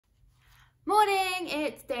Morning,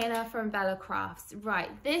 it's Dana from Bella Crafts. Right,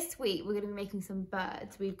 this week we're going to be making some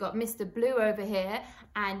birds. We've got Mr. Blue over here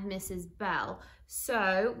and Mrs. Belle.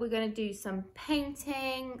 So we're going to do some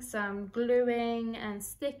painting, some gluing and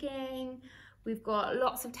sticking. We've got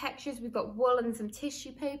lots of textures. We've got wool and some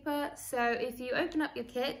tissue paper. So if you open up your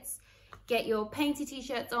kits, get your painty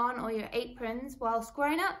t-shirts on or your aprons, whilst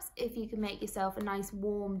grown-ups, if you can make yourself a nice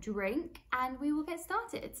warm drink, and we will get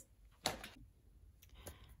started.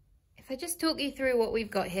 If I just talk you through what we've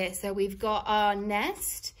got here. So we've got our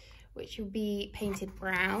nest, which will be painted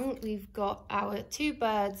brown. We've got our two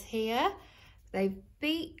birds here. They've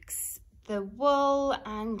beaks, the wool,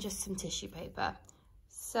 and just some tissue paper.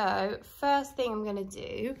 So first thing I'm gonna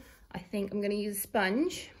do, I think I'm gonna use a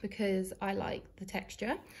sponge because I like the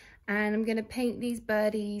texture. And I'm gonna paint these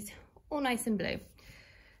birdies all nice and blue.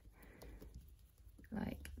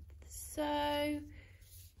 Like so.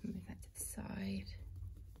 Move that to the side.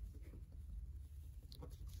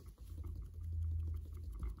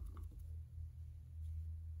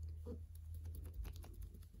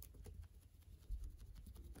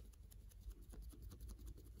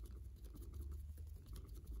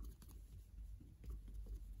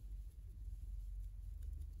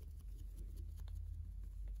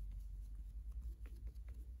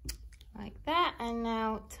 Like that, and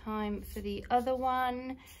now time for the other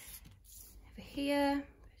one over here.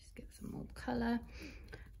 Just get some more colour.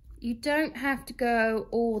 You don't have to go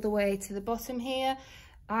all the way to the bottom here.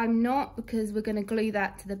 I'm not, because we're going to glue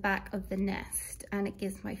that to the back of the nest and it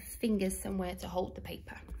gives my fingers somewhere to hold the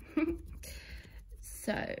paper.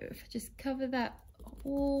 So if I just cover that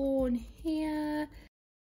all in here.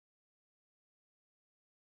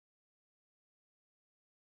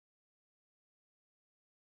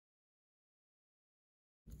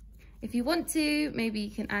 If you want to, maybe you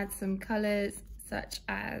can add some colours such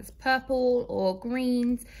as purple or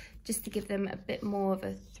greens, just to give them a bit more of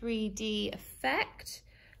a 3D effect.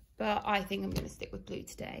 But I think I'm going to stick with blue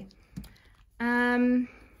today.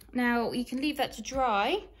 Now you can leave that to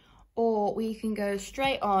dry, or we can go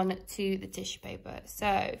straight on to the tissue paper. So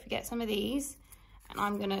if you get some of these, and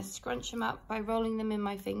I'm going to scrunch them up by rolling them in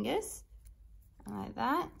my fingers, like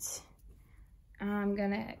that. I'm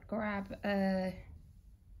going to grab a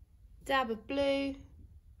dab of blue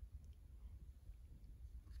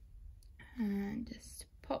and just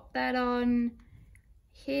pop that on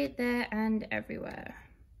here, there and everywhere,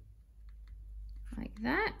 like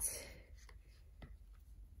that.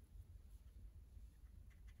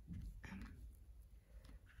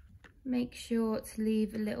 Make sure to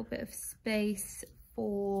leave a little bit of space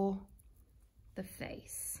for the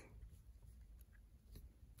face.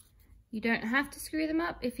 You don't have to screw them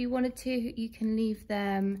up. If you wanted to, you can leave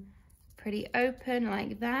them pretty open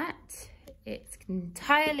like that. It's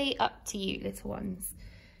entirely up to you, little ones.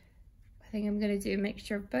 I think I'm going to do a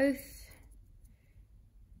mixture of both,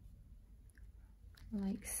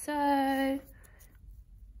 like so.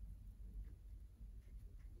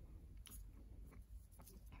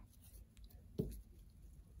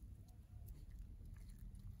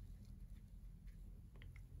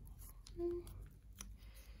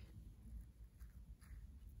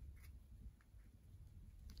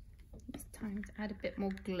 It's time to add a bit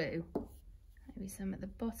more glue. Maybe some at the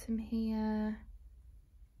bottom here,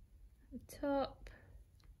 at the top.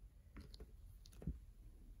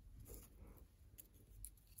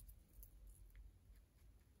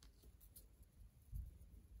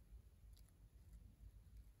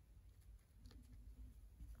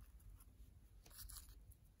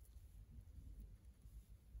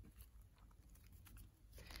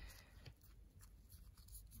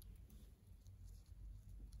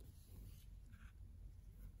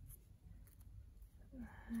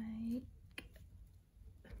 Like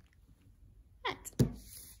that.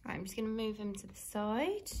 Right, I'm just going to move them to the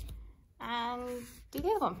side and do the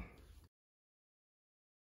other one.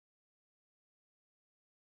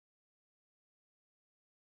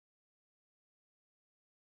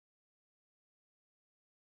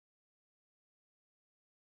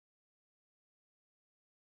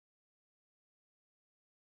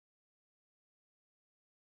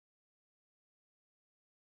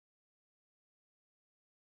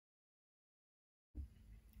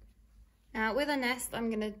 Now with our nest, I'm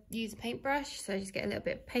going to use a paintbrush, so just get a little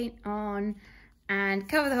bit of paint on and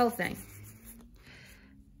cover the whole thing.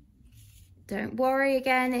 Don't worry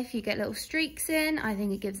again if you get little streaks in. I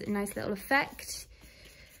think it gives it a nice little effect.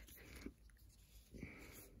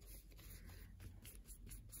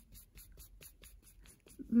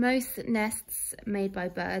 Most nests made by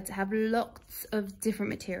birds have lots of different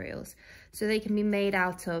materials. So they can be made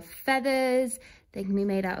out of feathers, they can be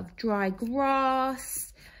made out of dry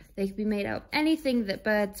grass, They can be made out of anything that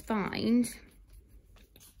birds find.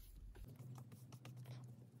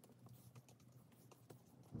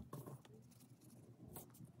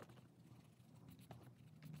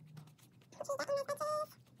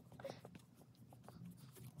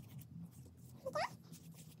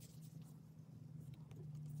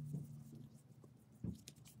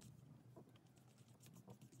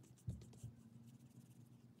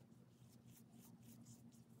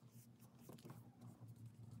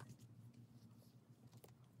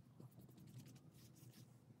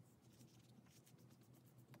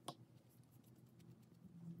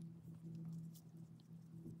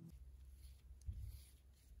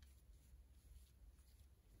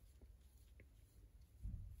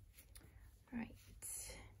 Right,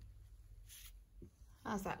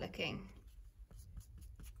 how's that looking?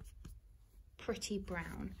 Pretty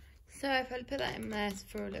brown. So if I put that in there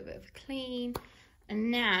for a little bit of a clean,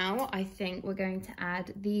 and now I think we're going to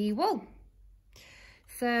add the wool.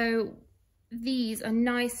 So these are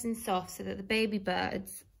nice and soft so that the baby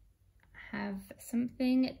birds have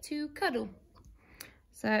something to cuddle.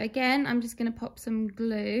 So again, I'm just going to pop some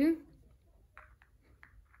glue.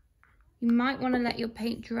 You might want to let your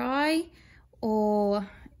paint dry, or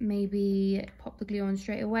maybe pop the glue on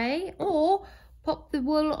straight away, or pop the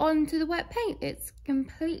wool onto the wet paint. It's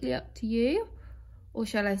completely up to you, or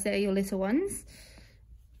shall I say your little ones.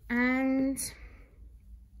 And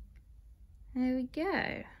there we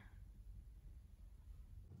go.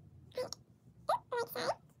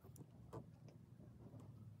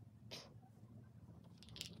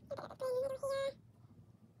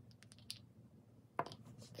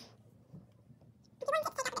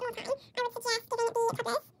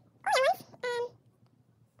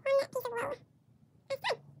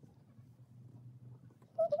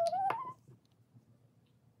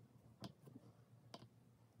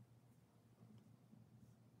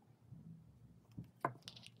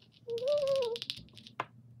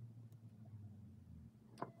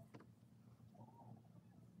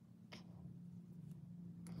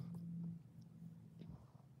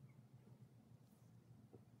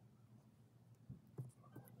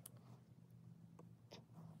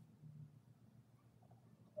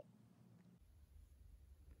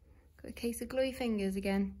 Got a case of gluey fingers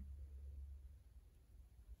again.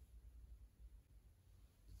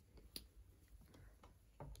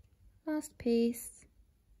 Last piece.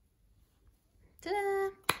 Ta-da!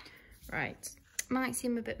 Right, might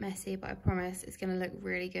seem a bit messy, but I promise it's going to look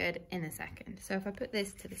really good in a second. So if I put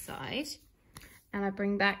this to the side and I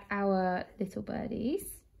bring back our little birdies,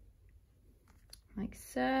 like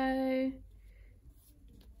so. I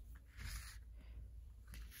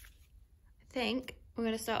think we're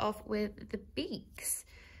going to start off with the beaks.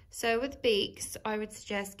 So with the beaks, I would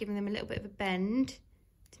suggest giving them a little bit of a bend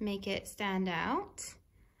to make it stand out,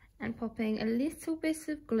 and popping a little bit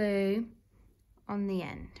of glue on the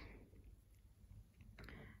end.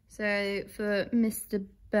 So for Mr.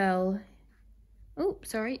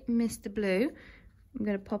 Mr. Blue, I'm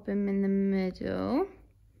going to pop him in the middle.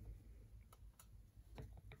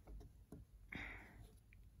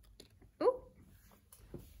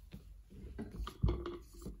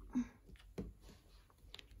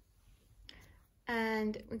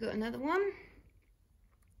 And we got another one,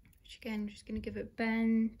 which again, I'm just going to give it a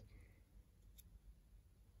bend.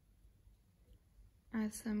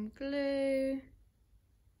 Add some glue.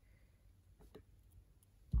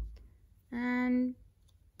 And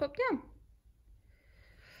pop down.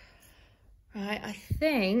 Right, I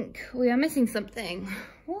think we are missing something.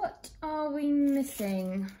 What are we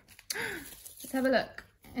missing? Let's have a look.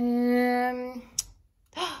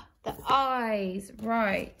 The eyes,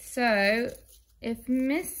 right. So if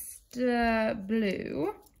Mr.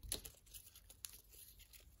 Blue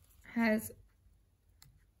has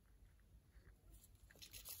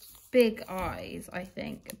big eyes, I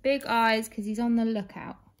think. Big eyes because he's on the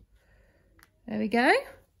lookout. There we go.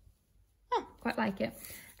 Oh, quite like it.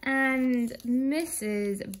 And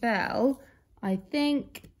Mrs. Belle, I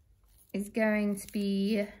think, is going to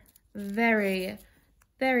be very,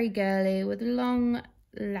 very girly with long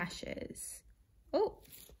lashes. Oh,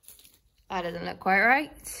 that doesn't look quite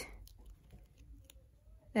right.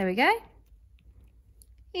 There we go.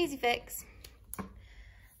 Easy fix.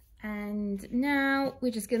 And now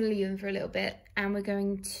we're just going to leave them for a little bit, and we're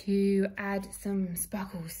going to add some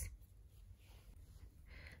sparkles.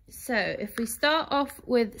 So if we start off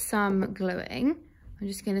with some gluing, I'm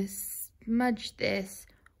just going to smudge this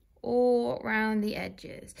all around the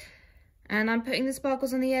edges. And I'm putting the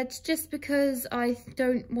sparkles on the edge just because I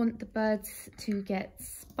don't want the birds to get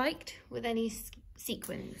spiked with any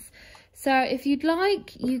sequins. So if you'd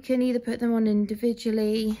like, you can either put them on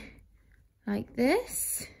individually like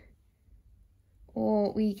this,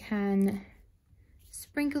 or we can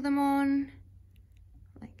sprinkle them on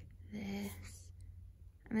like this,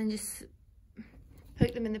 and then just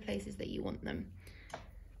poke them in the places that you want them.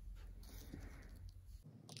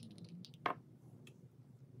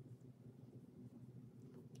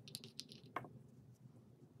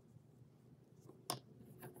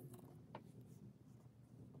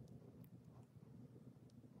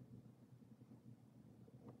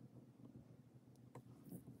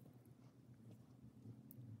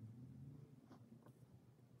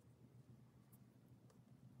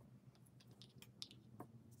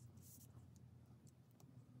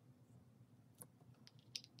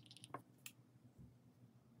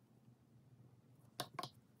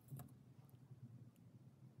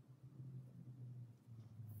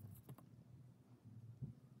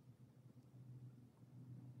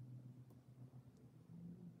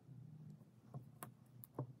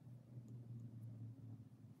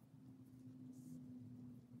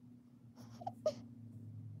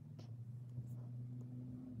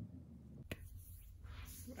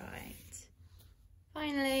 Right,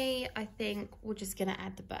 finally, I think we're just gonna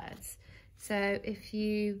add the birds. So if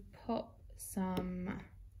you pop some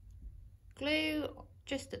glue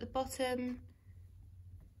just at the bottom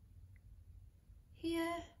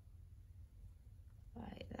here,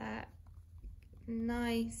 like that,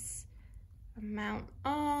 nice amount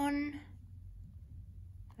on,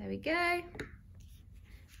 there we go.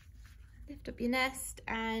 Lift up your nest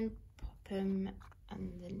and pop them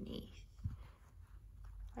underneath.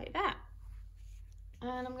 Like that.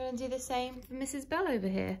 And I'm going to do the same for Mrs. Belle over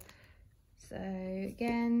here. So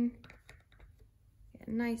again, get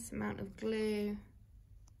a nice amount of glue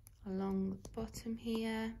along the bottom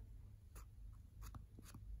here.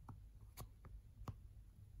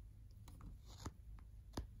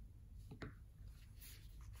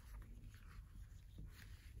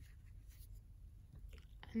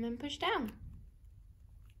 And then push down.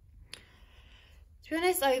 To be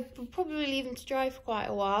honest, I will probably leave them to dry for quite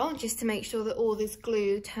a while just to make sure that all this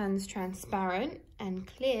glue turns transparent and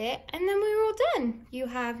clear, and then we're all done. You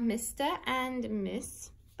have Mr. and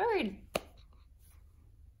Miss Bird.